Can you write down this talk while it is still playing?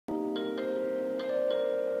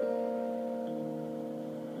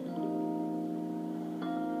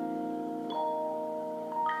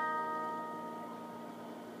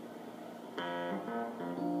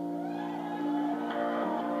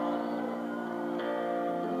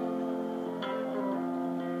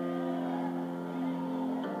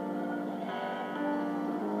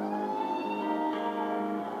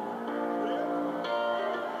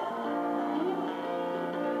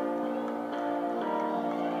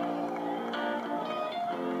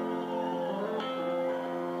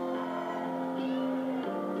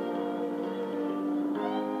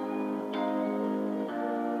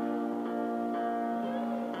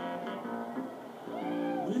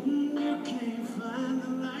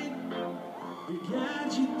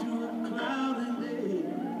guide you through a cloudy day.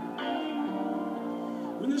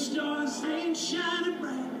 When the stars ain't shining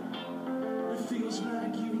bright, it feels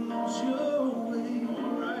like you lost your way,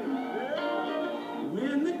 right?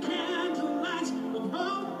 When the candle lights of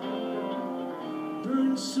hope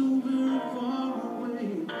burn so very far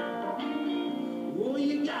away, oh,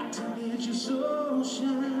 you got to let your soul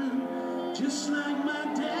shine, just like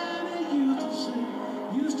my daddy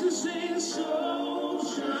used to say, soul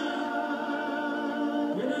shine,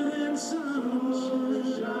 better than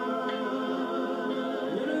sunshine,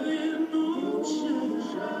 better than moonshine,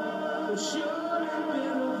 but surely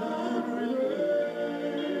better than rain.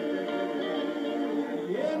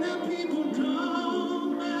 Yeah, now people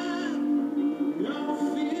don't mind, we all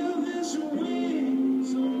feel this way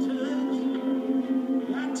sometimes.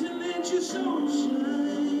 Got to let your soul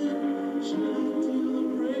shine, shine till the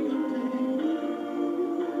break of day.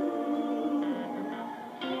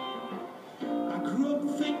 I grew up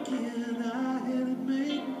thinking I had it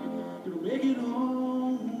made to make it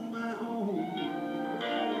on my own.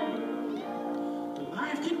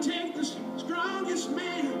 Life can take the strongest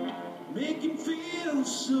man, make him feel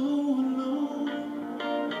so alone.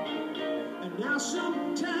 And now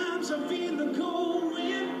sometimes I feel the cold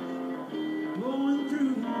wind blowing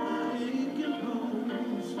through my aching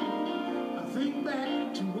bones. I think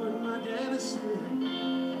back to what my daddy said.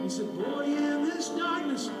 He said, boy, in this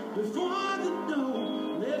darkness before the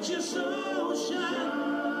dawn, let your soul shine.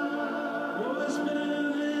 Oh, it's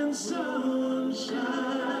better than sunshine,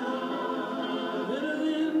 better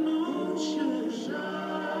than moonshine,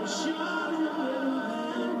 surely better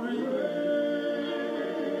than rain.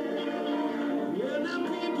 Yeah, now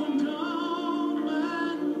people don't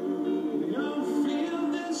mind, we all feel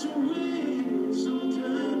this way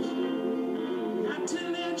sometimes. Got to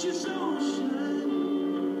let your soul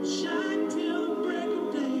shine, shine till the break of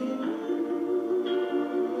day.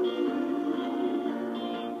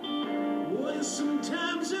 Boy,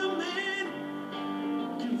 sometimes a man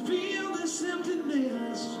can feel this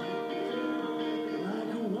emptiness,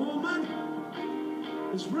 like a woman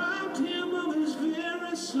has robbed him of his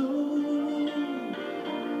very soul.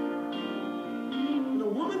 And a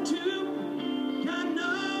woman too, God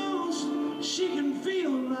knows she can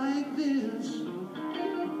feel like this.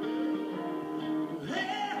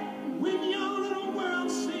 Hey, when your little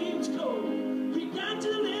world seems cold, you got to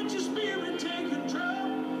let your spirit take control.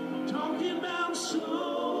 Talking about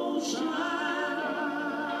soul shine,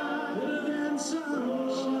 better than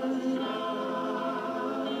sunshine,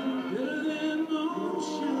 better than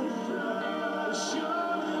moonshine,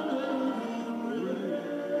 surely better than rain.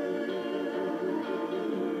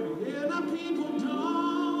 Yeah, now people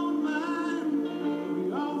don't mind, we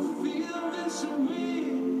all feel this way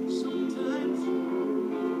sometimes.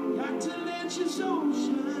 Got to let your soul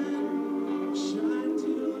shine, shine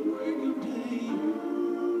till the break of day.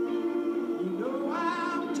 You know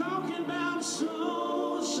I'm talking about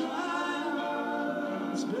soul shine.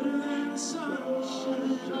 It's better than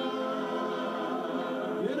sunshine,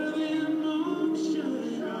 better than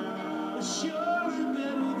moonshine, it's surely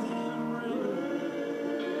better than rain.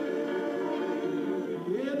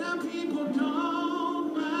 Yeah, now people don't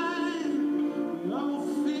mind, we all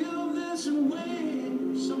feel this way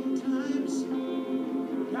sometimes.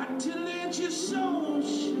 Got to let your soul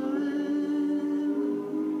shine.